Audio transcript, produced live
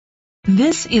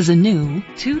This is a new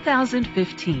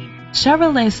 2015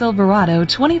 Chevrolet Silverado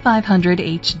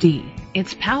 2500HD.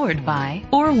 It's powered by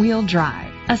four-wheel drive,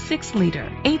 a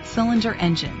 6-liter, 8-cylinder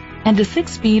engine, and a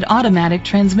 6-speed automatic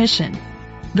transmission.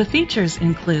 The features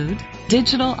include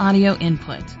digital audio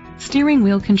input, steering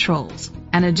wheel controls,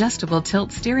 an adjustable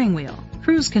tilt steering wheel,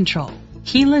 cruise control,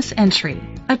 keyless entry,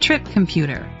 a trip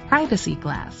computer, privacy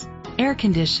glass, air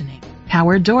conditioning,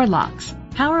 power door locks,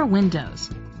 power windows.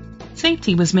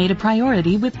 Safety was made a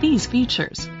priority with these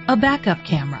features: a backup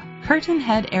camera, curtain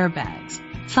head airbags,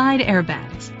 side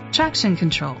airbags, traction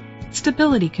control,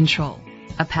 stability control,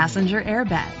 a passenger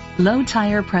airbag, low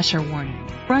tire pressure warning,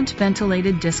 front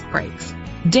ventilated disc brakes,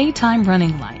 daytime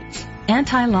running lights,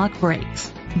 anti-lock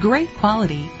brakes. Great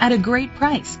quality at a great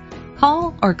price.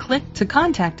 Call or click to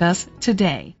contact us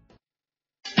today.